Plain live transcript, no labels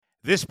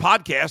This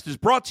podcast is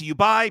brought to you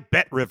by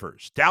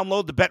BetRivers.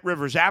 Download the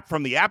BetRivers app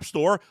from the App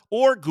Store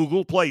or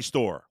Google Play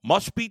Store.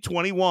 Must be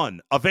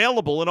 21.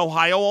 Available in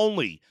Ohio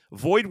only.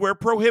 Void where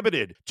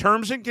prohibited.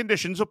 Terms and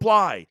conditions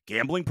apply.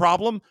 Gambling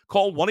problem?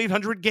 Call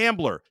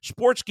 1-800-GAMBLER.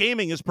 Sports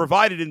gaming is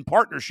provided in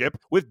partnership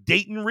with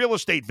Dayton Real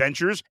Estate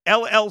Ventures,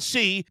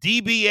 LLC,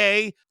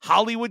 DBA,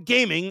 Hollywood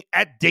Gaming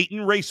at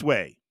Dayton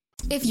Raceway.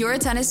 If you're a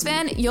tennis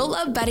fan, you'll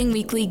love Betting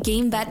Weekly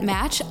Game Bet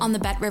Match on the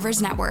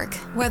BetRivers Network.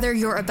 Whether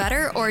you're a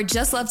bettor or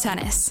just love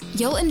tennis,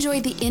 you'll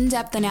enjoy the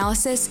in-depth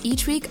analysis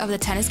each week of the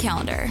tennis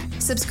calendar.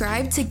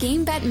 Subscribe to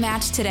Game Bet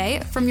Match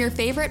today from your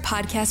favorite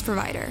podcast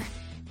provider.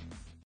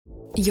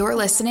 You're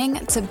listening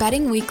to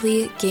Betting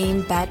Weekly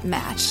Game Bet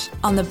Match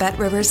on the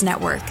BetRivers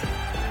Network.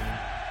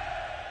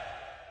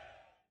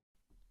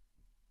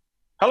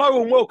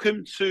 Hello and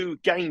welcome to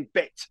Game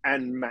Bet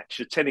and Match,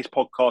 a tennis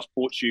podcast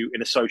brought to you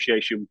in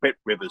association with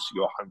BetRivers,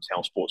 your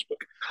hometown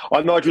sportsbook.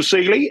 I'm Nigel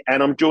Seeley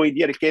and I'm joined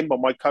yet again by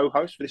my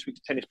co-host for this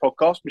week's tennis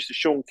podcast, Mr.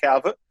 Sean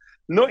Calvert.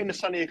 Not in the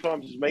sunnier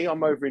climes as me,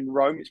 I'm over in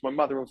Rome. It's my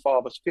mother and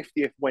father's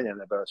 50th wedding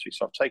anniversary,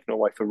 so I've taken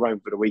away for Rome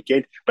for the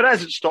weekend. But that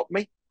hasn't stopped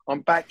me.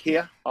 I'm back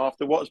here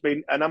after what has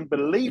been an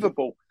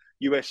unbelievable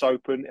US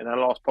Open in our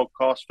last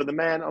podcast for the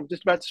man I'm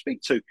just about to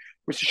speak to.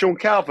 Mr. Sean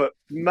Calvert,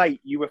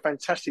 mate, you were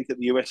fantastic at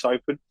the US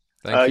Open.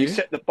 Thank you. You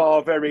set the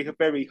bar very,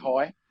 very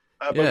high,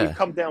 but we've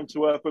come down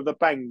to earth with a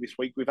bang this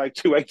week with a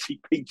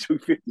 280p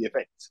 250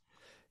 event.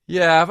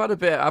 Yeah, I've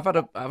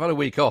had a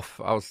week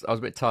off. I was a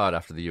bit tired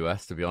after the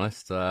US, to be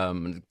honest. A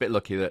bit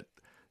lucky that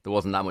there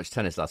wasn't that much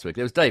tennis last week.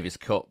 There was Davis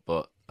Cup,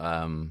 but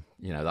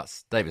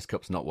that's Davis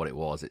Cup's not what it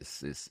was.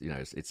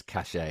 Its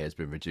cachet has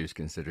been reduced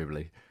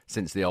considerably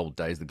since the old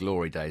days, the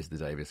glory days of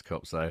the Davis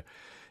Cup. So.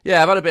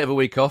 Yeah, I've had a bit of a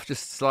week off,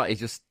 just a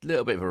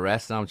little bit of a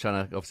rest. Now I'm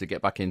trying to obviously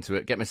get back into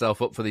it, get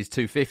myself up for these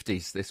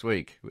 250s this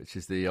week, which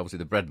is obviously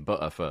the bread and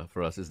butter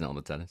for us, isn't it, on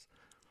the tennis?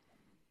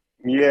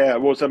 Yeah,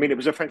 it was. I mean, it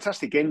was a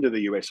fantastic end of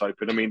the US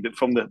Open. I mean,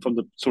 from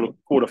the sort of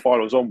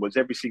quarterfinals onwards,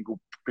 every single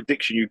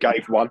prediction you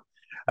gave won.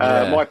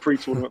 My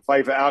pre-tournament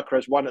favourite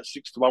Alcaraz won at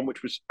 6-1,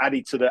 which was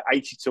added to the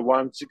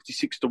 80-1,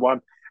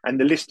 66-1, and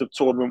the list of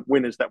tournament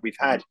winners that we've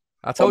had.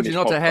 I told you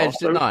not to hedge,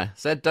 didn't I?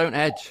 Said don't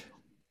hedge.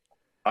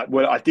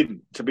 Well, I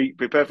didn't. To be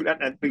perfectly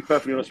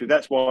honest with you,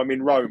 that's why I'm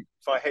in Rome.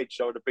 If I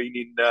hedged, I would have been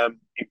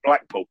in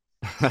Blackpool.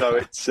 So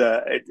it's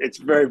a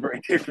very,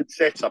 very different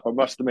setup, I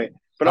must admit.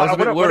 But I was a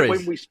bit worried.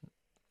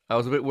 I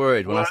was a bit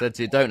worried when I said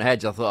to you, "Don't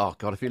hedge." I thought, "Oh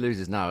God, if he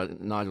loses now,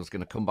 Nigel's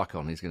going to come back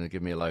on. He's going to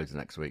give me a loads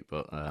next week."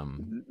 But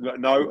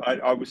no,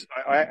 I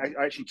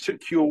actually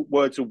took your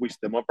words of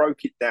wisdom. I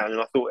broke it down,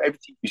 and I thought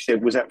everything you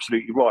said was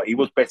absolutely right. He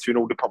was better in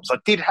all the problems. I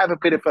did have a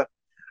bit of a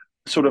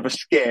sort of a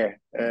scare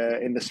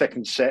in the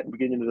second set,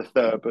 beginning of the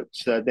third,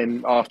 but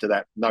then after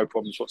that, no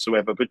problems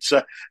whatsoever. But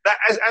that,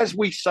 as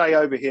we say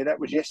over here, that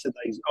was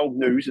yesterday's old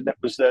news, and that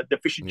was the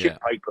fish and chip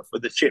paper for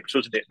the chips,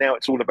 wasn't it? Now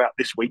it's all about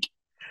this week,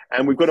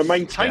 and we've got to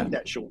maintain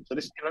that, Sean. So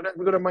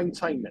we've got to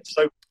maintain that.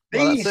 So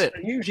these are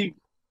usually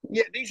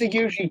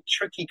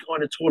tricky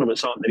kind of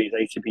tournaments, aren't they?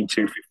 These ATP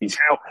 250s.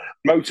 How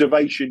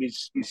motivation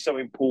is so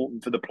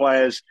important for the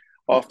players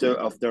after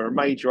a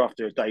major,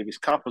 after a Davis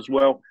Cup as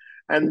well.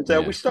 And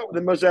we start with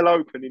the Moselle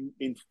Open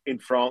in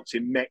France,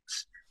 in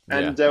Metz.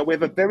 And we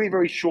have a very,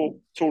 very short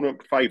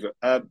tournament favourite.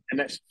 And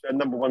that's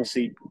number one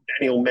seed,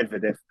 Daniil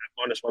Medvedev,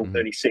 at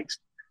 -136.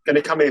 Going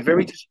to come here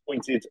very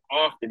disappointed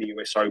after the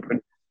US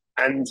Open.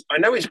 And I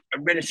know it's a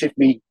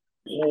relatively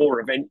poor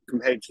event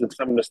compared to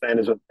some of the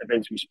standards of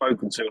events we've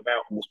spoken to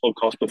about on this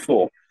podcast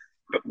before.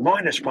 But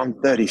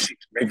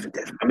 -136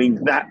 Medvedev, I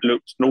mean, that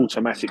looks an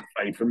automatic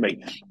fade for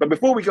me. But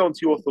before we go on to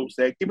your thoughts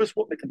there, give us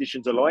what the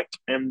conditions are like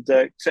and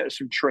set us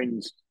some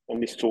trends on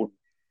this tournament.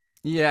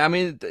 Yeah, I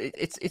mean,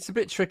 it's a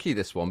bit tricky,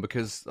 this one,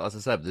 because, as I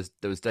said,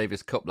 there was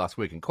Davis Cup last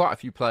week, and quite a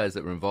few players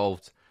that were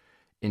involved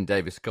in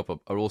Davis Cup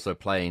are also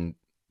playing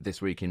this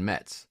week in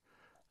Metz.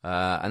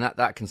 And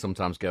that can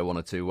sometimes go one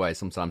or two ways.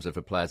 Sometimes if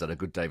a player's had a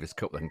good Davis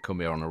Cup, they can come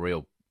here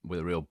with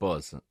a real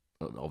buzz.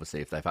 Obviously,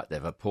 if they've had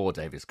a poor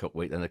Davis Cup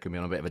week, then they can be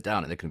on a bit of a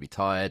down, and they can be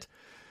tired.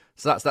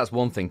 So that's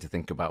one thing to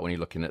think about when you're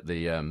looking at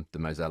the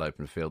Moselle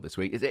Open field this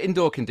week. It's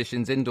indoor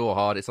conditions, indoor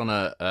hard. It's on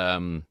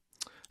a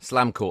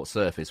slam court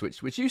surface,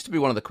 which used to be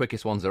one of the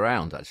quickest ones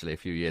around actually a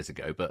few years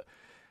ago. But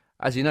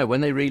as you know, when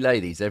they relay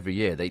these every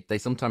year, they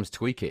sometimes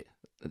tweak it,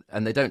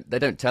 and they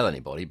don't tell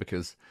anybody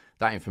because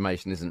that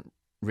information isn't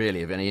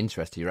really of any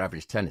interest to your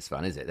average tennis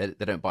fan, is it?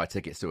 They don't buy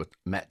tickets to a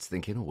Mets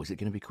thinking, "Oh, is it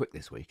going to be quick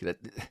this week?"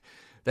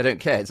 They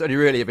don't care. It's only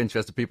really of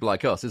interest to people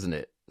like us, isn't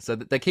it? So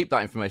they keep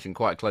that information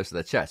quite close to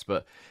their chest.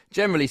 But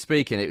generally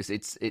speaking,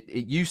 it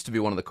used to be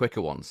one of the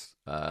quicker ones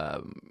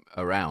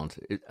around.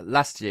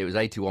 Last year it was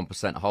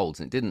 81% holds,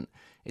 and it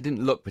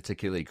didn't look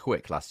particularly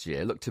quick last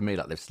year. It looked to me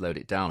like they've slowed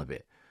it down a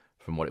bit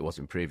from what it was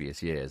in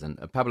previous years. And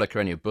Pablo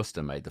Carreño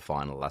Busta made the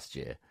final last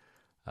year.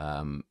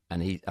 And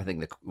I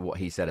think what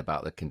he said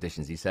about the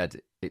conditions, he said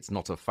it's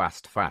not a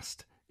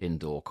fast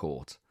indoor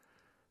court.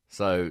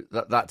 So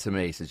that to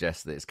me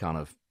suggests that it's kind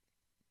of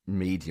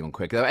medium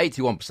quick. There were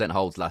 81%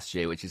 holds last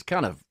year, which is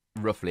kind of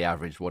roughly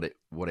average what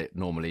it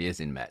normally is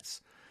in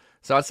Metz.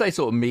 So I'd say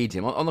sort of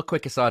medium, on the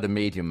quicker side of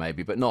medium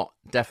maybe, but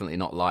definitely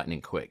not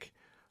lightning quick.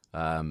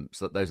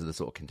 So those are the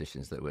sort of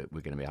conditions that we're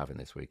going to be having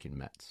this week in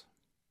Metz.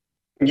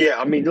 Yeah,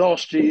 I mean,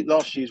 last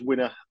year's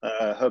winner,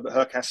 Herbert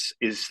Hurkacz,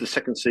 is the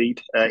second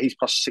seed. He's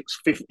plus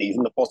 650. He's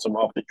in the bottom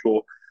half of the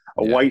draw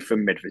away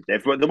from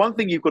Medvedev. But the one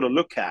thing you've got to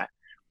look at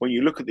when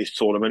you look at this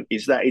tournament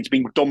is that it's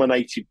been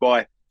dominated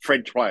by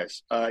French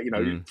players.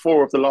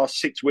 4 of the last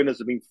 6 winners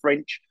have been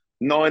French.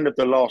 9 of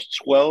the last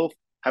 12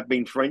 have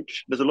been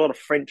French. There's a lot of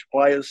French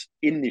players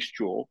in this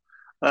draw.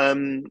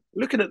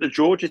 Looking at the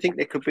draw, do you think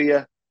there could be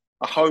a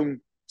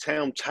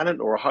hometown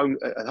talent or a home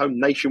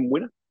nation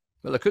winner?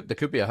 Well, there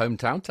could be a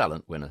hometown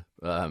talent winner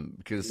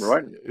because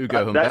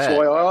Hugo Humbert. That's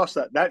why I asked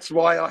that. That's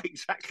why I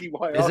asked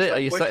that. Are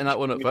you setting that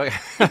one up?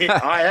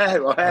 I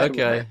am.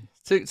 Okay.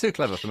 Too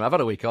clever for me. I've had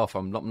a week off.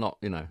 I'm not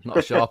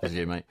as sharp as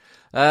you, mate.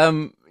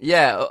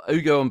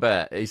 Hugo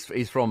Humbert.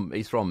 He's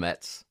from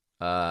Metz.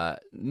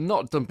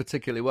 Not done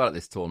particularly well at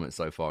this tournament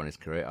so far in his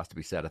career. It has to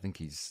be said. I think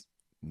he's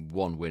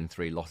 1 win,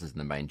 3 losses in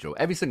the main draw.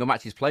 Every single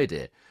match he's played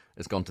here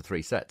has gone to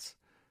 3 sets.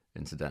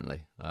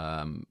 Incidentally,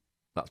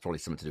 that's probably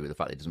something to do with the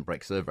fact that he doesn't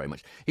break serve very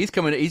much. He's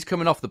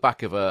coming off the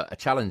back of a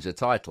challenger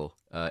title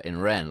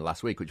in Rennes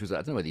last week, which was, I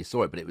don't know whether you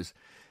saw it, but it was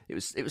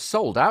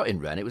sold out in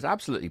Rennes. It was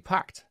absolutely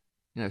packed.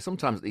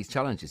 Sometimes at these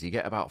challenges you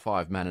get about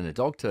 5 men and a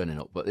dog turning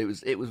up, but it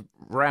was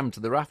rammed to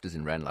the rafters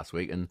in Rennes last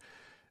week. And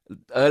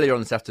earlier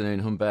on this afternoon,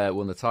 Humbert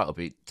won the title,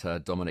 beat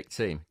Dominic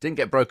Thiem. Didn't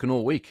get broken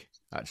all week,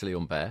 actually.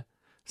 Humbert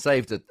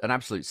saved an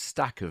absolute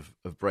stack of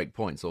break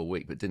points all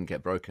week, but didn't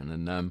get broken.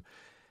 And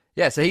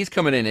so he's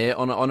coming in here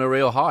on a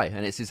real high,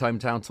 and it's his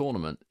hometown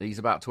tournament. He's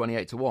about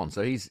 28-1,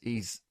 so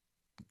he's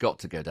got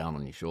to go down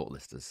on your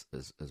shortlist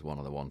as one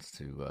of the ones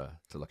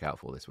to look out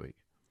for this week.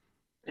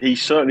 He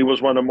certainly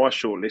was one on my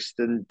shortlist,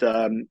 and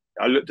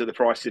I looked at the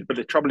prices. But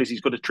the trouble is,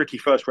 he's got a tricky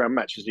first round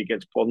match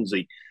against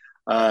Bonzi.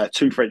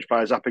 2 French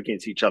players up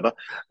against each other.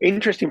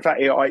 Interesting fact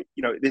here,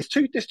 there's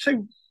two.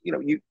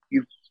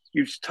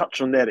 You've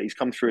touched on there that he's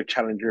come through a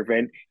challenger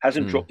event,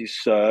 hasn't dropped his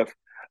serve.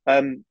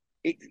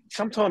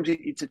 Sometimes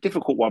it's a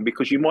difficult one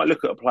because you might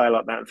look at a player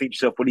like that and think to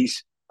yourself, well,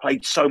 he's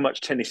played so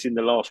much tennis in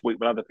the last week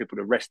when other people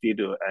have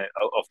rested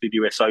off the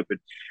US Open.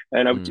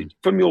 And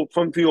from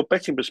your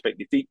betting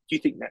perspective, do you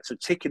think that's a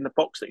tick in the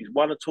box that he's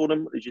won a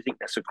tournament, or do you think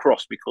that's a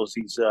cross because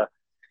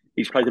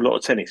he's played a lot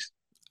of tennis?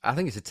 I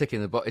think it's a tick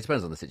in the box. It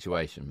depends on the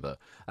situation, but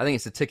I think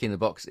it's a tick in the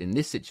box in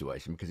this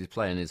situation because he's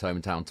playing his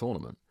hometown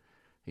tournament.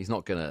 He's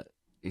not gonna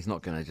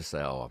just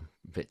say, "Oh, I'm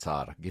a bit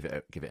tired. I can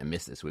give it a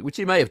miss this week," which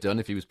he may have done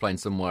if he was playing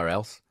somewhere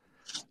else.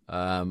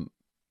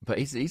 But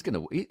he's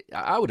gonna.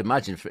 I would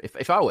imagine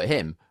if I were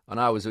him and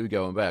I was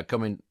Hugo Humbert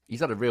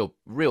he's had a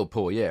real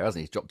poor year,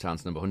 hasn't he? He's dropped down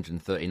to number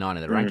 139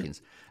 in the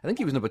rankings. I think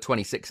he was number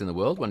 26 in the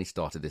world when he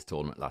started this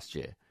tournament last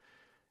year.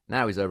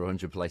 Now he's over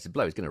 100 places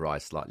below. He's going to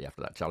rise slightly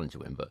after that challenger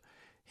win, but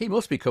he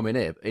must be coming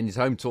here in his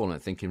home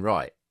tournament thinking,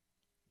 right,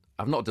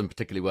 I've not done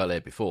particularly well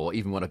here before,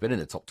 even when I've been in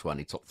the top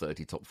 20, top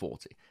 30, top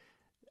 40.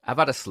 I've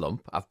had a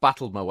slump. I've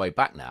battled my way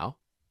back now,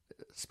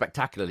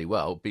 spectacularly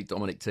well, beat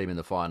Dominic Thiem in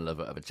the final of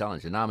a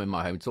challenger. Now I'm in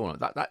my home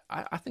tournament.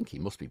 I think he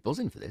must be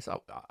buzzing for this.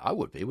 I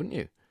would be, wouldn't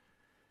you?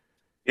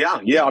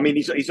 Yeah. I mean,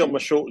 he's on my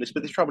shortlist,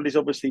 but the trouble is,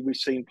 obviously, we've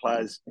seen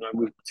players.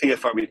 With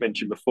TFO, we've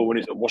mentioned before when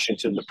he was at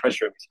Washington, the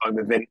pressure of his home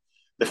event,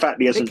 the fact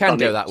that he hasn't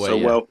done it so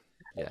well.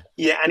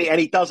 Yeah, and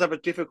he does have a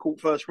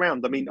difficult first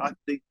round. I mean,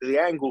 the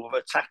angle of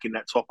attacking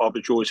that top half of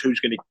the draw is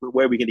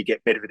where are we going to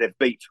get Medvedev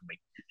beat for me?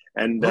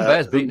 And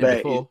Humbert's beaten him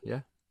before,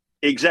 yeah.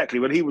 Exactly.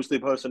 Well, he was the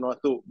person I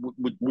thought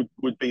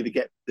would be to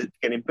get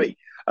him beat.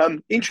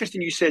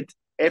 Interesting. You said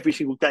every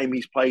single game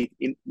he's played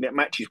in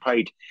match he's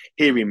played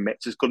here in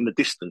Metz has gone the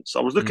distance.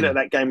 I was looking at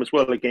that game as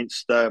well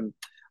against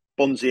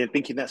Bonzi and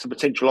thinking that's a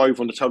potential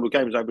over on the total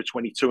games over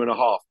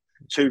 22.5.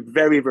 2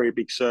 very, very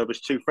big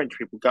servers. 2 French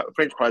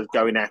players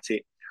going at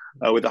it.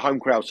 With the home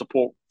crowd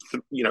support,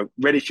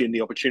 relishing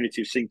the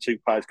opportunity of seeing 2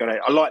 players go at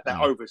it. I like that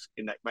overs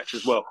in that match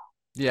as well.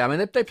 Yeah, I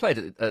mean they played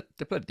at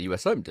the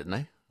US Open, didn't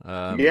they?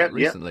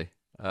 Recently.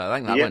 I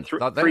think that went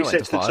 3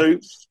 sets to 2.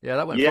 Yeah,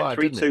 that went 5,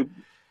 3-2. Didn't it?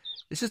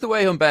 It's just the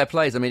way Humbert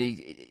plays. I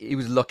mean, he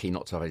was lucky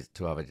not to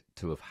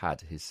have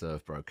had his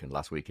serve broken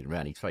last week in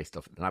Rennes. He faced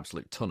off an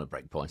absolute ton of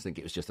break points. I think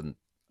it was just an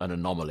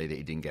anomaly that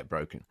he didn't get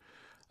broken.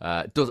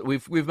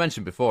 We've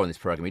mentioned before in this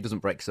program he doesn't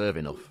break serve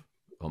enough,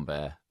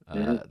 Humbert.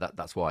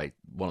 That's why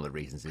one of the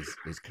reasons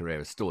his career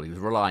has stalled. He was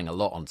relying a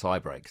lot on tie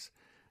breaks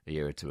a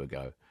year or 2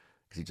 ago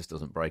because he just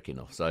doesn't break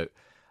enough. So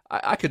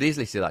I could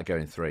easily see that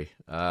going 3.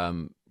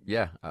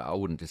 I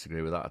wouldn't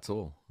disagree with that at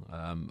all.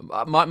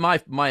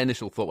 My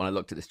initial thought when I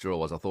looked at this draw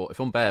was I thought if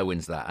Humbert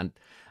wins that, and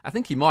I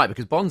think he might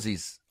because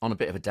Bonzi's on a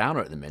bit of a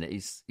downer at the minute.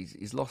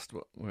 He's lost.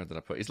 Where did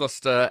I put? He's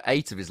lost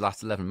 8 of his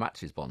last 11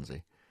 matches.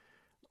 Bonzi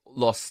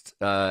lost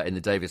in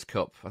the Davis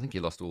Cup. I think he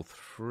lost all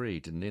 3,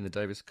 didn't he, in the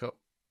Davis Cup?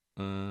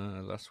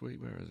 Last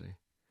week, where is he?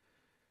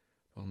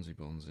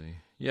 Bonzi.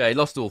 Yeah, he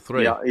lost all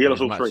 3. Yeah, he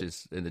lost all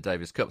matches 3 in the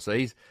Davis Cup. So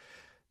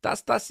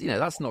that's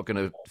not going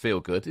to feel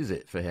good, is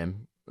it, for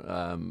him?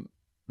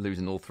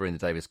 Losing all 3 in the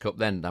Davis Cup,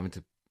 then having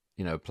to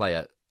play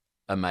at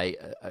a mate,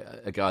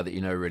 a guy that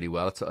you know really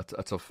well,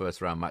 a tough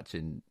first round match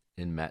in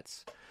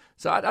Metz.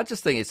 So I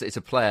just think it's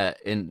a player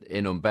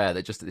in Humbert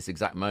that just at this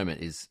exact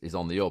moment is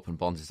on the up, and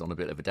Bonds is on a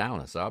bit of a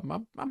downer. So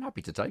I'm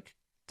happy to take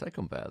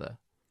Humbert there.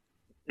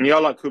 Yeah, I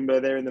like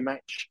Humbert there in the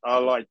match. I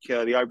like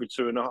the over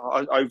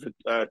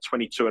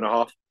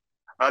 22.5.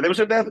 There was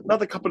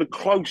another couple of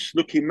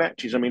close-looking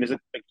matches. I mean, there's an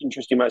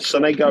interesting match.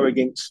 Sonego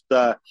against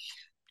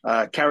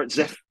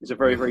Karatsev is a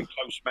very, very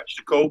close match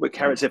to call, but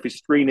Karatsev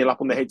is 3-0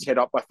 up on the head-to-head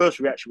up. My first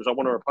reaction was I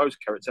want to oppose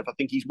Karatsev. I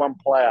think he's one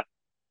player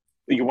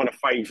that you want to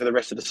fade for the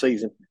rest of the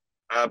season.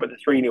 But the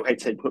 3-0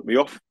 head-to-head put me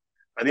off.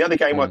 And the other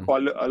game I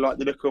like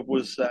the look of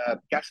was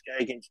Gasquet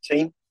against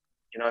Team.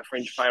 A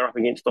French player up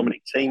against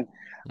Dominic Thiem.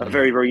 A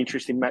very, very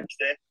interesting match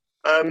there.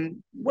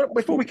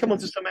 Before we come on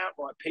to some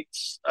outright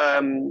picks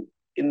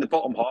in the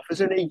bottom half, is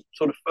there any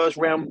sort of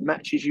first-round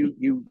matches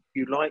you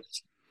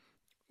liked?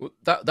 Well,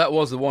 that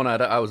was the one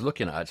I was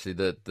looking at, actually,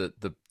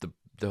 the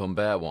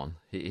Humbert one.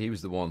 He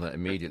was the one that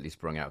immediately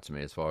sprung out to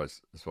me as far as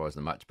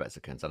the match bets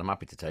are concerned. I'm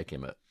happy to take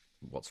him at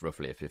what's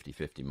roughly a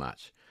 50-50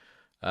 match.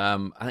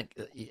 I think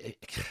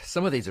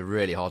some of these are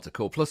really hard to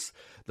call. Plus,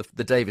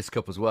 the Davis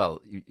Cup as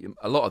well.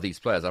 A lot of these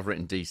players, I've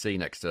written DC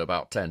next to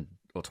about 10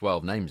 or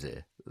 12 names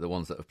here, the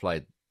ones that have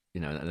played,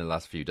 in the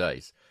last few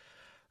days.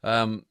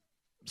 So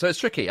it's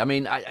tricky. I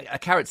mean, a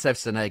Karatsev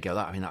Sonego,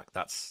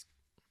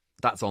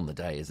 that's on the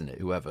day, isn't it?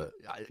 Whoever.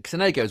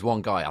 Sonego's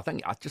one guy. I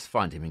think I just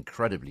find him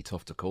incredibly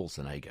tough to call,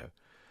 Sonego.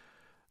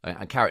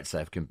 And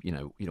Karatsev can, you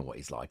know what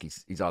he's like.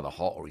 He's either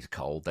hot or he's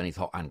cold. Then he's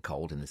hot and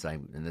cold in the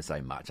same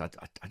match. I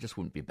just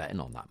wouldn't be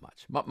betting on that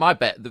match. My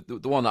bet,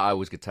 the one that I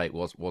always could take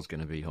was going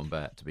to be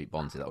Humbert to beat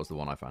Bonzi. That was the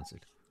one I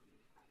fancied.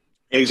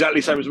 Yeah,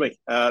 exactly same as me.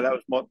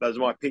 That was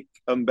my pick.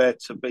 Humbert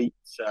to beat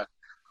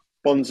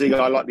Bonzi.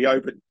 I like the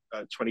over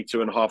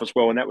 22.5 as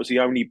well, and that was the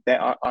only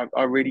bet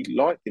I really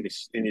liked in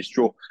this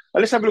draw.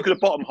 Let's have a look at the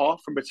bottom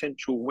half from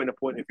potential winner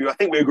point of view. I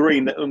think we're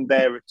agreeing that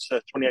Humbert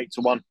at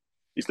 28-1.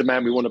 Is the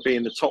man we want to be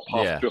in the top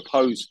half to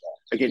oppose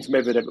against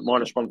Medvedev at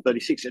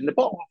 -136. And the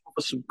bottom half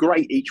offers some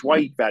great each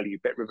way value.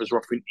 Bet Rivers are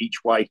offering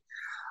each way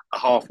a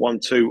half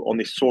 1-2 on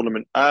this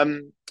tournament.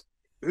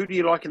 Who do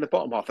you like in the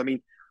bottom half? I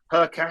mean,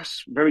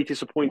 Hurkacz, very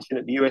disappointing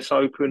at the US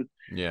Open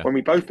when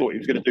we both thought he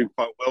was going to do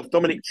quite well.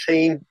 Dominic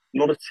Thiem, a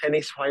lot of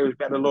tennis players, we've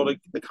had a lot of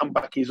the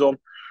comeback is on.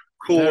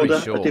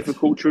 Korda, a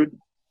difficult truth.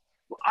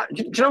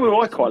 Do you know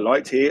who I quite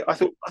liked here? I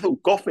thought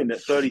Goffin at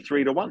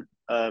 33-1.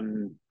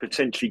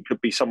 Potentially could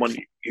be someone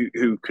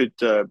who could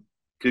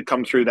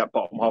come through that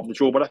bottom half of the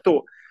draw. But I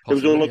thought there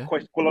was a lot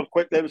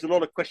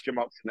of question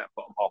marks in that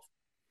bottom half.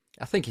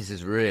 I think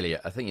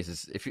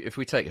if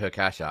we take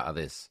Hurkacz out of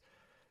this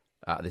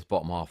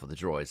bottom half of the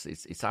draw,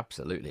 it's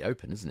absolutely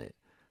open, isn't it?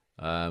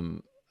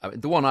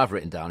 The one I've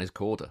written down is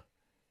Korda,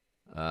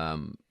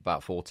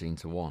 about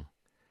 14-1.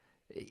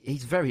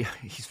 He's very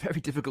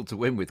difficult to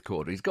win with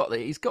Korda. He's got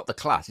the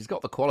class, he's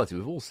got the quality.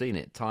 We've all seen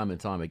it time and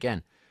time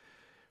again.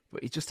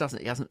 But he just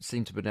hasn't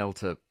seemed to have been able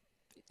to.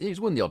 He's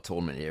won the odd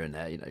tournament here and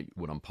there. He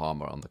won on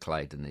Palmer on the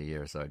clay a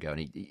year or so ago, and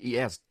he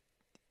has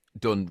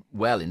done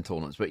well in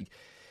tournaments. But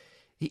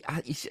you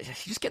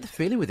just get the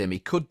feeling with him he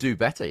could do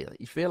better.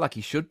 You feel like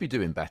he should be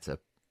doing better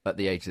at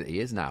the age that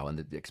he is now and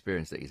the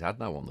experience that he's had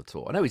now on the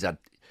tour. I know he's had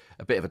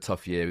a bit of a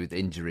tough year with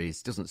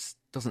injuries.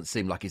 Doesn't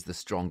seem like he's the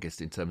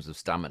strongest in terms of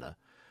stamina.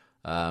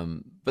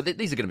 But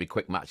these are going to be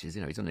quick matches.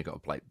 He's only got to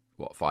play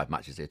 5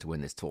 matches here to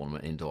win this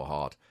tournament indoor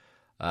hard.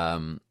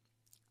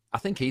 I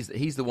think he's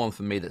the one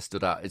for me that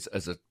stood out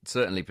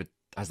certainly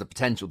has the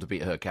potential to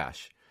beat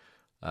Hurkacz.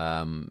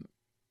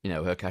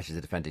 Hurkacz is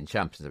a defending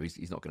champion, so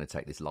he's not going to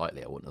take this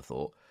lightly, I wouldn't have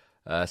thought.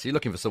 So you're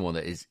looking for someone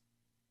that is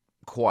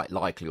quite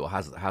likely or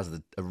has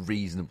a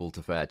reasonable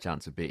to fair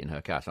chance of beating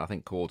Hurkacz. And I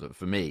think Korda,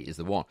 for me, is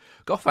the one.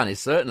 Goffin is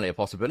certainly a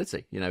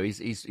possibility.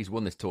 He's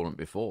won this tournament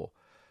before.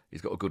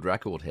 He's got a good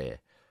record here.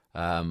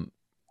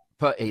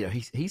 But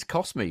he's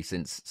cost me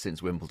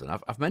since Wimbledon.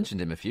 I've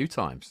mentioned him a few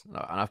times, and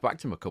I've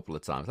backed him a couple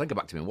of times. I think I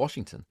backed him in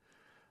Washington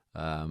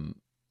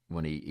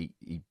when I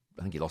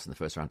think he lost in the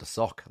first round to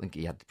Sock. I think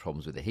he had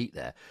problems with the heat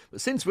there.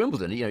 But since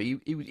Wimbledon,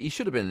 he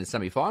should have been in the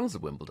semi-finals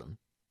of Wimbledon,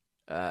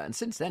 and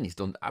since then he's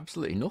done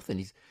absolutely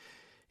nothing.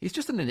 He's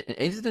just an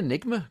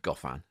enigma,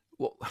 Goffin.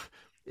 Well,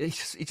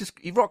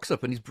 he rocks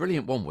up and he's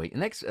brilliant one week,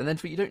 and then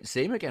you don't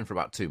see him again for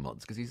about 2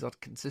 months because he's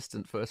had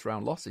consistent first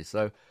round losses.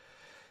 So.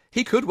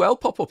 He could well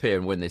pop up here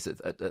and win this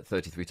at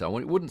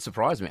 33-1. It wouldn't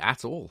surprise me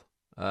at all.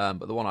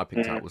 But the one I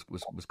picked out was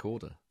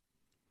Korda.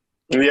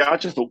 Yeah, I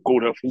just thought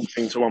Korda at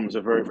 14-1 was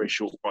a very, very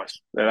short price.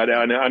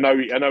 I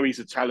know he's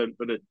a talent,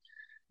 but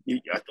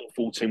I thought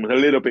 14 was a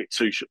little bit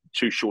too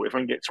short. If I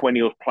can get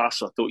 20 or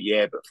plus, I thought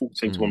but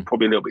 14-1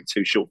 probably a little bit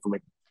too short for me.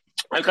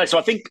 Okay, so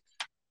I think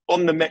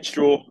on the Metz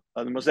draw,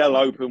 the Moselle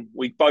Open,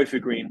 we both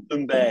agree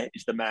Humbert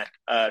is the man.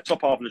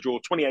 Top half of the draw,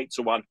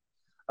 28-1.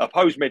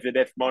 Opposed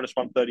Medvedev,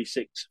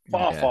 -136.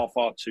 Far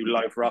too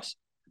low for us.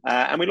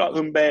 And we like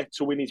Humbert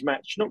to win his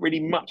match. Not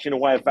really much in a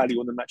way of value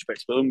on the match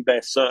bets, but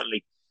Humbert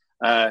certainly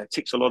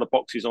ticks a lot of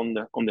boxes on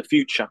the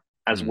future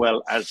as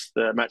well as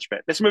the match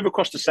bet. Let's move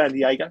across to San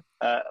Diego,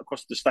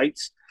 across the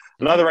States.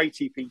 another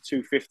ATP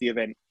 250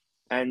 event,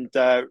 and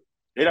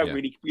they don't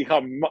really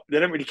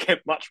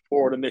get much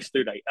poorer than this,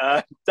 do they?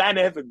 Dan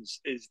Evans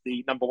is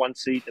the number one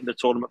seed in the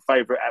tournament,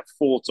 favourite at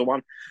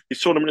 4-1.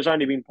 This tournament has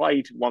only been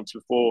played once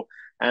before,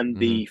 and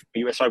the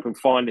US Open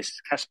finalist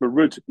Casper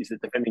Ruud is the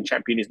defending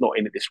champion. Is not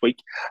in it this week.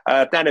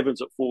 Dan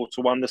Evans at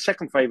 4-1. The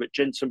second favourite,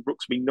 Jenson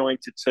Brooksby,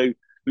 9-2.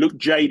 Looked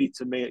jaded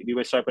to me at the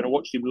US Open. I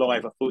watched him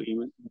live. I thought he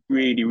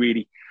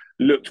really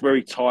looked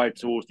very tired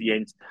towards the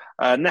end.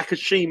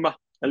 Nakashima,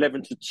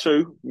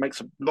 11-2, makes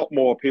a lot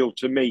more appeal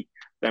to me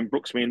than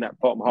Brooksby in that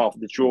bottom half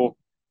of the draw.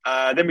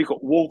 Then we've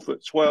got Wolf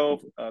at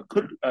 12,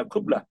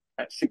 Kubler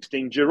at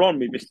 16, Giron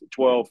we missed at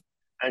 12,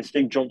 and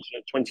Steve Johnson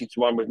at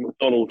 20-1 with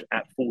McDonald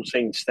at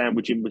 14,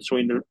 sandwich in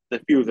between the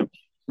few of them.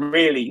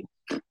 Really,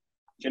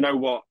 you know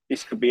what?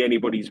 This could be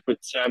anybody's, but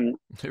it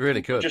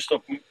really could.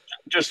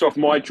 Just off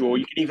my draw,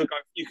 you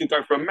can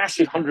go for a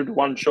massive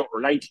 100-1 shot or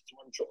an 80-1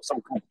 shot, or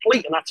some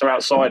complete and utter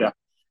outsider.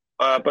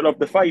 But of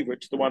the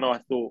favourites, the one I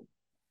thought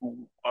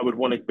I would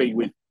want to be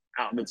with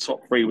out of the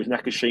top three was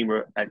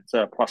Nakashima at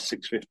plus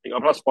 650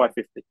 or plus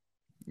 550.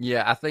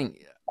 Yeah, I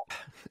think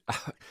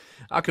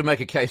I could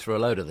make a case for a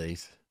load of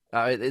these.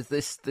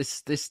 This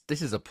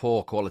is a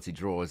poor quality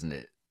draw, isn't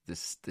it?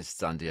 This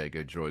San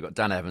Diego draw. You got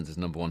Dan Evans as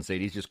number one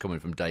seed. He's just coming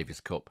from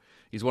Davis Cup.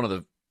 He's one of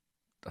the,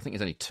 I think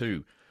he's only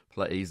two.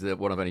 He's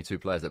one of only two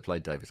players that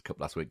played Davis Cup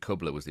last week.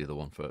 Kubler was the other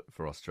one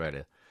for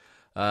Australia.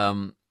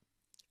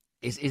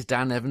 Is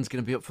Dan Evans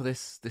going to be up for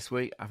this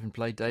week, having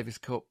played Davis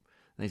Cup?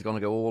 And he's going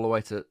to go all the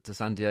way to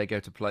San Diego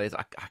to play it.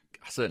 I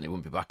certainly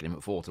wouldn't be backing him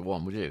at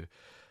 4-1, would you?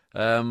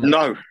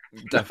 No,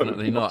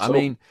 definitely not. I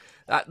mean,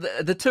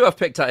 the two I've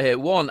picked out here,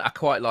 one I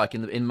quite like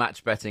in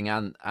match betting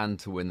and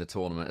to win the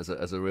tournament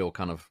as a real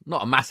kind of,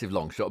 not a massive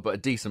long shot, but a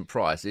decent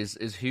price is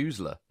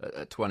Huesler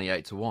at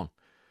 28-1.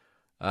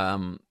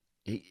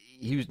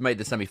 He made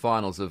the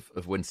semi-finals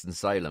of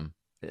Winston-Salem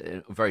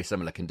in very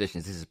similar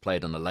conditions. This is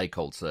played on a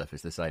lake-hold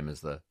surface, the same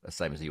as the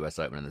US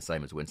Open and the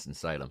same as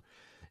Winston-Salem.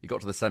 He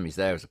got to the semis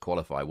there as a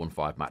qualifier, won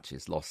 5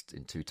 matches, lost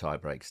in 2 tie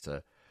breaks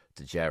to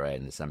Jere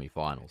in the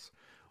semi-finals.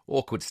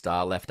 Awkward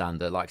style,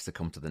 left-hander, likes to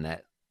come to the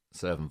net,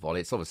 serve and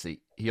volley.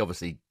 He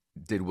obviously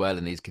did well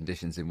in these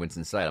conditions in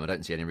Winston-Salem. I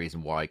don't see any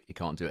reason why he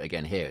can't do it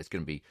again here. It's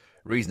going to be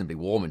reasonably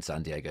warm in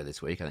San Diego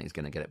this week. I think it's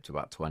going to get up to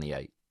about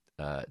 28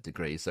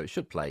 degrees, so it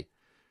should play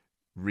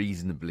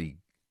reasonably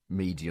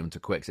medium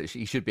to quick. So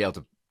he should be able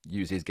to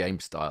use his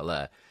game style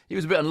there. He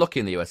was a bit unlucky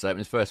in the US Open.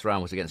 His first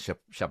round was against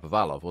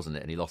Shapovalov, wasn't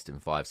it? And he lost in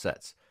 5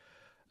 sets.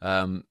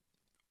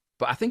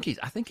 But I think he's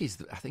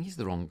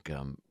the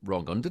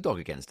wrong underdog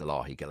against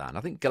Elahi Galan.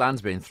 I think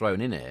Galan's been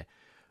thrown in here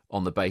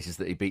on the basis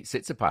that he beat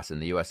Tsitsipas in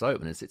the US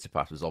Open, and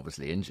Tsitsipas was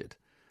obviously injured.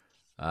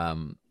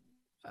 And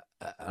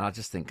I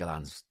just think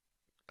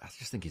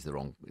he's the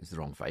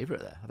wrong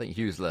favourite there. I think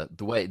Huesler,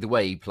 the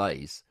way he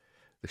plays,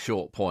 the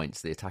short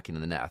points, the attacking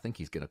in the net, I think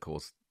he's going to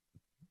cause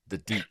the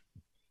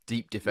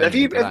deep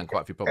defending Galan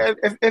quite a few problems.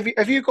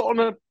 Have you got on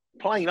a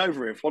plane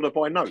over here followed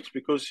by notes?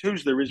 Because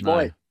Huesler is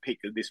my pick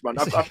of this one.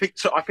 I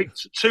picked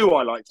 2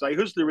 I like today.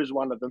 Huesler is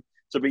one of them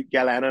to beat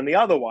Galan, and the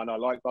other one I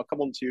like, I'll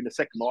come on to you in a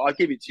second. I'll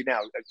give it to you now.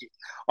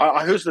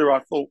 Huesler, I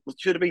thought,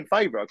 should have been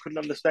favourite. I couldn't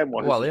understand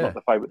why Huesler's not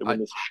the favourite to win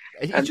this.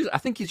 I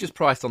think he's just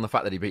priced on the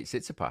fact that he beat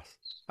Tsitsipas.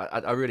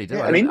 I really do.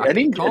 Yeah, an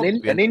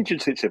injured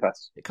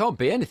Tsitsipas. It can't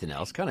be anything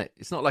else, can it?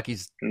 It's not like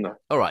he's... No.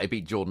 All right, he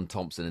beat Jordan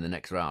Thompson in the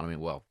next round. I mean,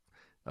 well,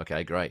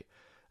 okay, great.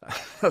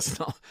 That's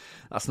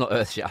not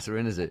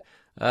earth-shattering, is it?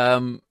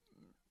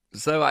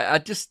 So I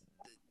just...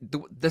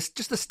 There's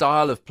just the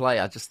style of play.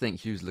 I just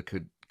think Huesler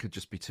could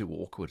just be too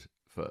awkward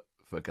for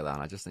Galan.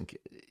 I just think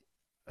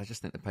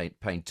they're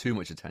paying too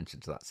much attention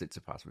to that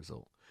Tsitsipas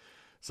result.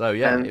 So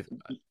yeah.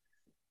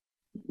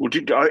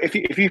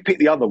 If you pick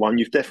the other one,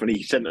 you've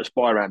definitely sent a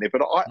spy around it.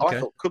 But I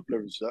thought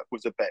Kubler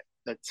was a bet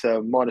at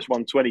minus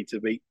 120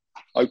 to beat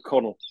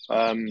O'Connell.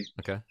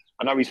 Okay.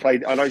 I know he's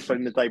played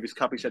in the Davis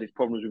Cup. He's had his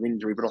problems with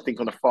injury, but I think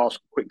on a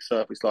fast, quick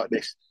surface like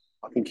this,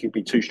 I think he'd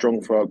be too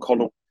strong for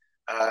O'Connell.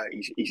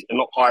 He's a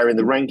lot higher in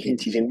the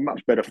rankings. He's in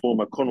much better form.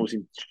 O'Connell's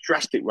in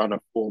drastic run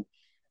of form.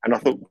 And I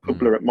thought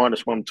Kubler at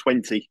minus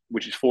 120,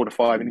 which is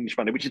 4-5 in English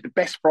money, which is the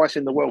best price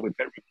in the world with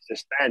Medvedev.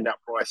 It's a standout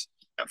price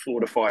at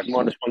 4-5.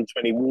 Minus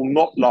 120 will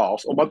not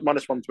last, or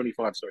minus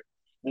 125, sorry,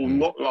 will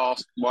not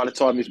last by the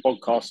time this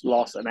podcast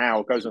lasts an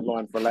hour, goes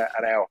online for an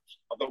hour.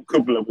 I thought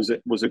Kubler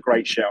was a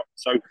great shout.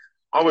 So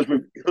I was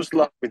with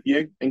Huesler with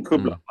you and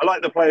Kubler. I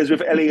like the players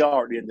with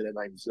LER at the end of their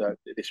names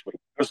this week.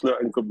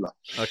 Huesler and Kubler.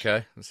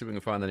 Okay, let's see if we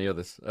can find any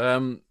others.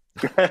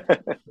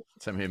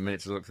 Take me a minute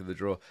to look through the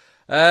draw.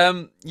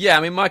 Yeah,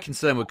 I mean, my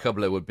concern with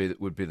Kubler would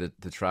be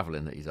the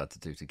travelling that he's had to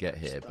do to get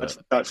here. But,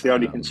 that's the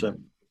only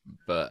concern.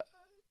 But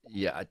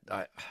yeah,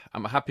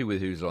 I'm happy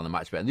with Huesler on the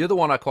match bet. And the other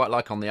one I quite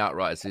like on the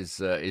outrights is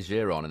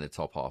Giron in the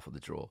top half of the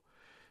draw.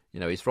 You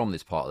know, he's from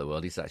this part of the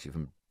world. He's actually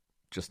from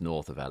just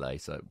north of LA,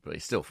 but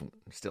he's still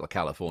a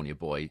California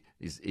boy.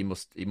 He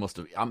must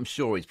have. I'm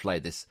sure he's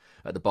played this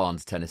at the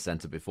Barnes Tennis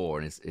Center before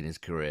in his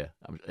career,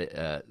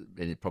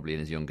 probably in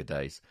his younger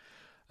days.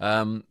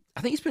 I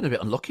think he's been a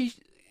bit unlucky,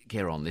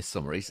 Giron, this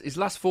summer. His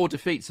last 4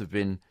 defeats have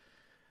been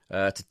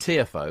to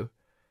Tiafoe,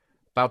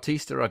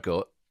 Bautista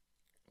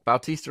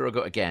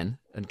Agut again,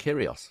 and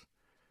Kyrgios.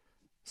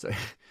 So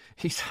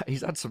he's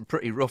had some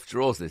pretty rough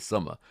draws this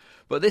summer.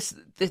 But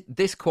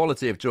this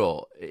quality of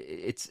draw,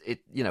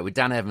 with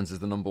Dan Evans as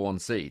the number 1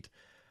 seed,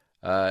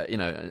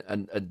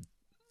 and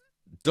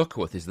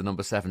Duckworth is the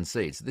number 7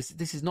 seed. So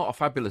this is not a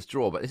fabulous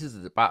draw, but this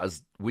is about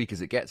as weak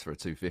as it gets for a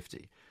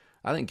 250.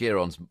 I think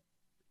Giron's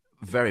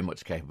very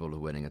much capable of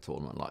winning a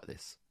tournament like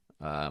this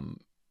on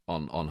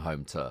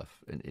home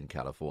turf in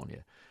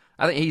California.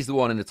 I think he's the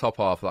one in the top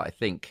half that I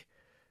think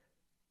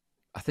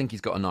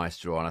he's got a nice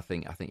draw, and I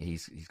think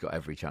he's got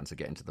every chance of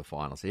getting to the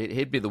final. So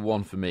he'd be the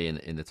one for me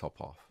in the top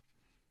half.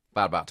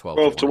 About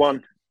 12 to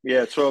 1.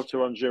 Yeah, 12 to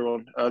 1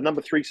 Giron.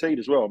 Number 3 seed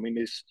as well. I mean,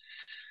 he's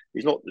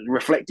not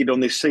reflected on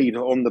this seed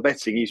on the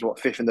betting. He's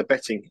 5th in the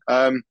betting.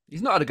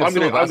 He's not had a good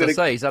summer, but as I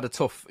say, he's had a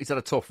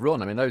tough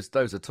run. I mean, those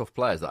are tough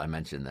players that I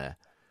mentioned there.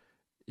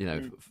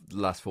 The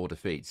last 4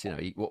 defeats.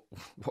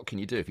 What can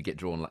you do if you get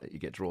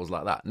draws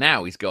like that?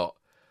 Now he's got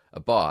a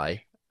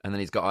bye, and then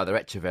he's got either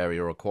Echeverry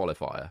or a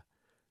qualifier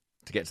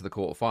to get to the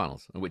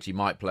quarterfinals, in which he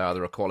might play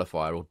either a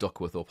qualifier or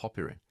Duckworth or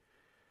Popyrin.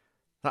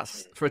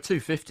 That's for a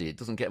 250. It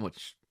doesn't get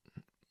much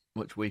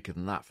weaker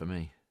than that for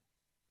me.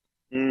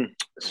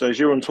 So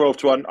Giron 12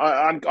 to 1.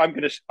 I'm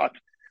going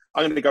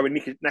to go with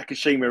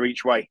Nakashima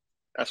each way.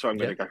 That's what I'm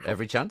going to go for.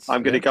 Every chance.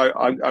 I'm going to go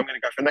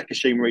for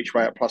Nakashima each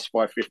way at plus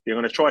 550. I'm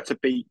going to try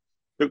to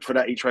look for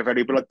that each way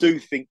value, but I do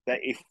think that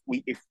it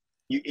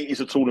is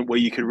a tournament where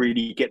you can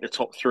really get the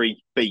top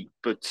 3 beat.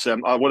 But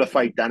I want to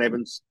fade Dan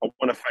Evans. I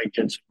want to fade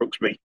Jensen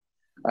Brooksby.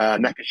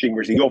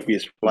 Nakashima is the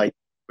obvious play,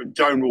 but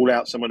don't rule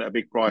out someone at a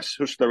big price.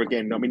 Hustler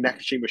again. I mean,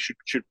 Nakashima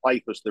should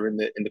play Hustler in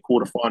the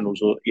quarterfinals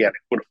the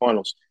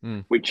quarterfinals,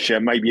 which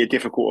may be a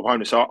difficult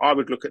opponent. So I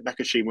would look at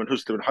Nakashima and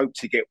Hustler and hope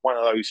to get one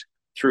of those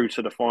through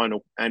to the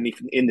final. And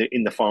if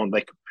in the final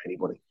they could play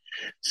anybody.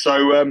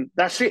 So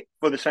that's it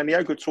for the San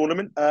Diego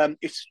tournament.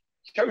 It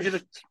shows you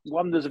the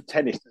wonders of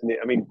tennis, doesn't it?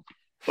 I mean,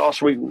 last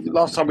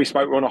time we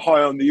spoke, we were on a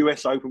high on the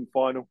US Open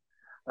final.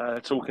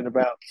 Talking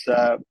about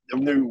the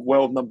new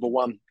world number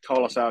 1,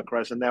 Carlos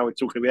Alcaraz, and now we're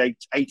talking about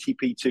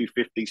ATP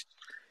 250s,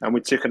 and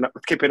we're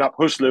keeping up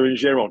Hustler and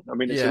Giron. I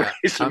mean,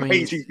 it's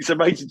amazing. It's an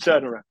amazing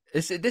turnaround.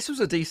 This was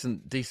a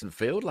decent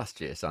field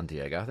last year, San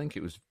Diego. I think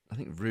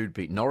Ruud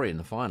beat Norrie in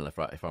the final, if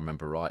I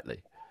remember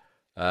rightly.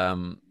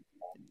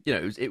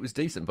 It was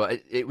decent, but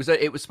it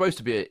was supposed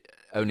to be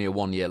only a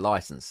 1-year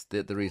license.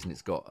 The reason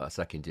it's got a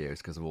second year is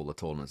because of all the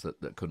tournaments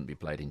that couldn't be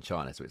played in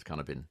China, so it's kind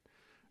of been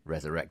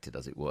resurrected,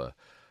 as it were.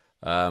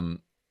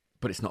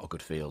 But it's not a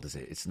good field, is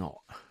it? It's not.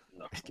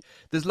 No.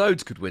 There's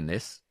loads could win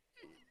this.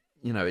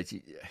 I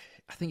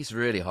think it's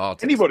really hard.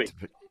 I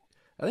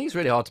think it's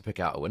really hard to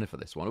pick out a winner for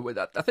this one.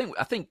 I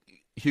think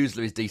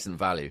Huesler is decent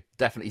value.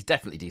 He's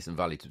definitely decent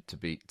value to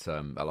beat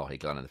Alohi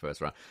Glenn in the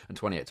first round, and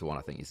 28 to 1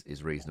 I think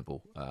is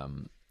reasonable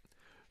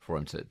for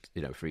him to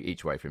for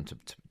each way for him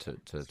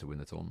to win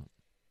the tournament.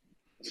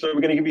 So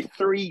we're going to give you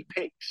 3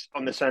 picks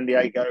on the San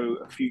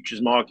Diego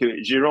futures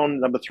market. Giron,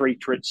 number 3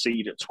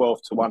 seed at 12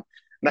 to 1.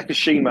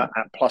 Nakashima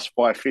at plus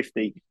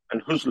 550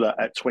 and Hustler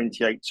at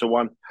 28 to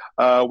 1.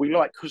 We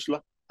like Hustler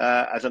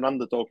as an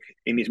underdog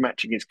in his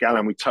match against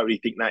Gallen. We totally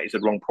think that is the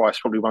wrong price.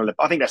 Probably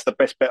I think that's the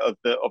best bet of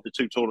the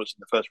 2 tournaments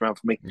in the first round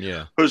for me.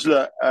 Yeah,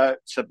 Hustler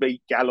to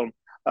beat Gallen.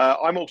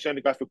 I'm also going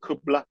to go for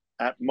Kubler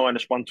at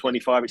minus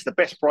 125. It's the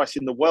best price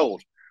in the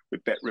world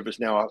with Bet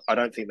Rivers now. I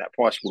don't think that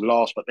price will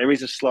last, but there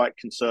is a slight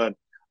concern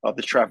of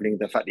the travelling,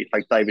 the fact he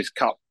played Davis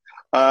Cup.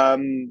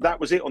 That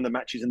was it on the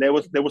matches, and there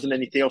wasn't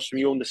anything else from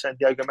you on the San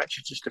Diego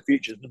matches, just the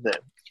futures, wasn't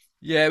there?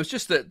 Yeah, it was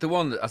just the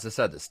one that, as I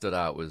said, that stood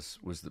out was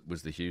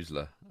the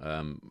Huesler.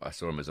 I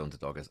saw him as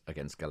underdog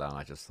against Gallen.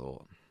 I just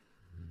thought,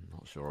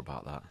 not sure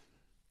about that.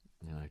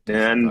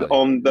 And value.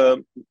 On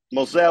the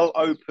Moselle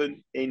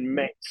Open in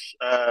Metz,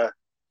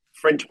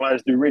 French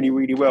players do really,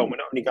 really well. We're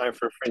not only going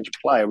for a French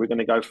player, we're going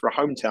to go for a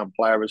hometown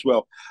player as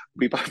well.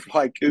 We both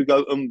like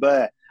Hugo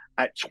Humbert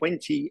at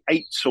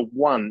 28 to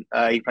 1.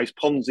 He plays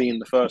Ponzi in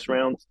the first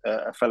round,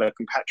 a fellow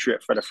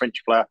compatriot, fellow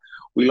French player.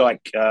 We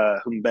like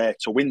Humbert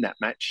to win that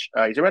match.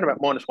 He's around about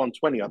minus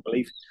 120, I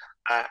believe.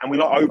 And we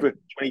like over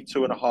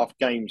 22.5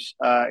 games.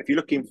 If you're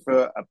looking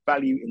for a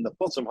value in the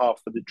bottom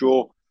half of the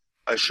draw,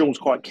 Sean's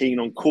quite keen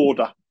on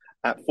Korda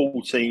at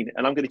 14.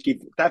 And I'm going to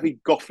give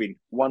David Goffin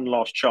one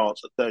last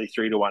chance at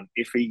 33 to 1.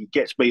 If he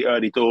gets beat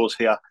early doors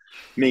here,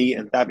 me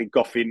and David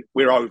Goffin,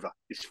 we're over.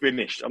 It's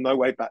finished. I'm no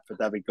way back for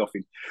David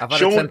Goffin. I've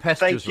had a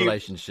tempestuous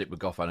relationship with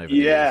Goffin over the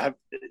years.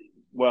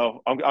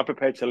 Well, I'm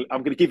prepared to.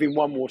 I'm going to give him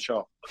one more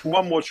shot,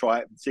 one more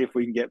try, and see if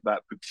we can get back.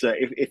 But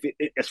if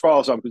as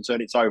far as I'm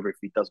concerned, it's over if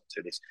he doesn't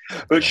do this.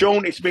 But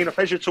Sean, it's been a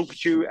pleasure talking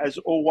to you as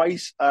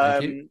always.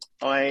 We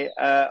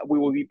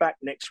will be back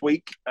next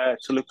week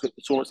to look at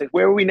the tournaments.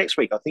 Where are we next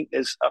week? I think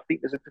there's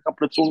a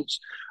couple of tournaments.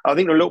 I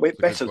think they're a little bit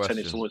better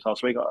tennis tournaments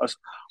last week.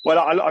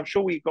 I'm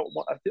sure we've got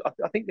one.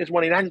 I think there's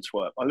one in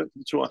Antwerp. I looked at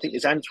the tournament. I think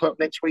there's Antwerp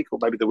next week or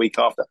maybe the week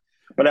after.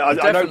 But I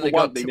know for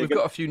one thing, we've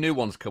got a few new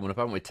ones coming up,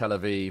 haven't we? Tel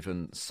Aviv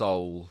and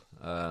Seoul,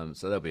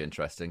 so they'll be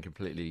interesting.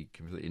 Completely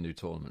new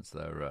tournaments.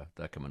 They're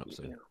coming up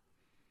soon.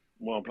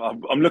 Well,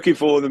 I'm looking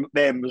for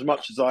them as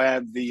much as I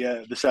am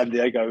the San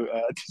Diego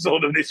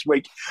disorder this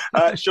week.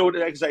 Sean,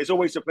 like I say, it's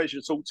always a pleasure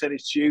to talk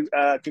tennis to you.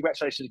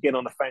 Congratulations again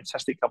on a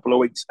fantastic couple of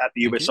weeks at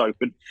the US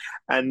Open.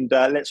 And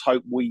let's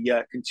hope we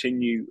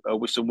continue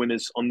with some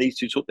winners on these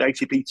two, the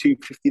ATP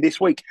 250 this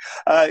week.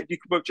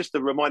 Just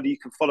a reminder, you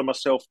can follow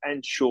myself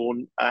and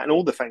Sean and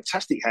all the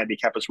fantastic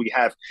handicappers we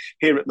have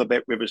here at the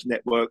Bet Rivers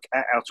Network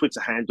at our Twitter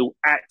handle,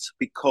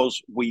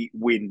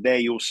 @BecauseWeWin. There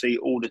you'll see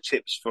all the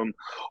tips from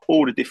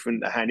all the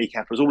different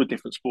handicappers, all the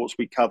different sports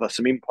we cover,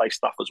 some in-play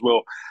stuff as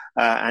well.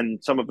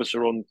 And some of us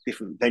are on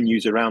different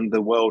venues around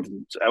the world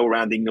and all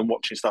around England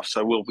watching stuff.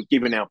 So we'll be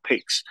giving our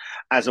picks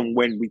as and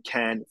when we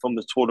can from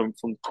the tournament,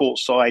 from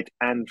courtside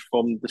and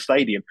from the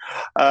stadium.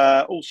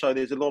 Also,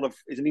 there's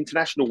an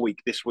international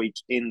week this week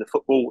in the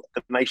football.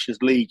 The Nations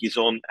League is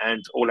on,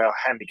 and all our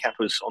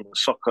handicappers on the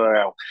soccer,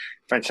 our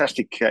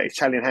fantastic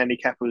Italian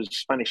handicappers,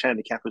 Spanish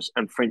handicappers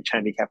and French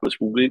handicappers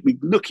will be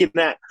looking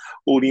at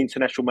all the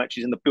international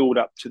matches in the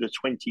build-up to the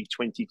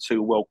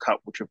 2022 World Cup,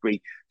 which will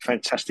be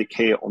fantastic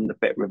here on the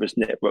Bet Rivers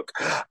Network.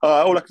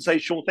 All I can say,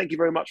 Sean, thank you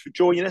very much for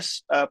joining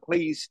us.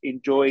 Please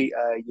enjoy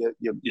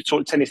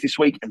your tennis this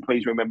week, and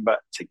please remember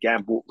to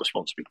gamble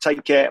responsibly.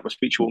 Take care. We'll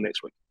speak to you all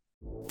next week.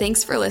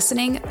 Thanks for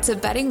listening to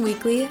Betting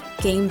Weekly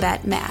Game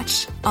Bet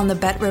Match on the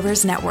Bet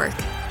Rivers Network.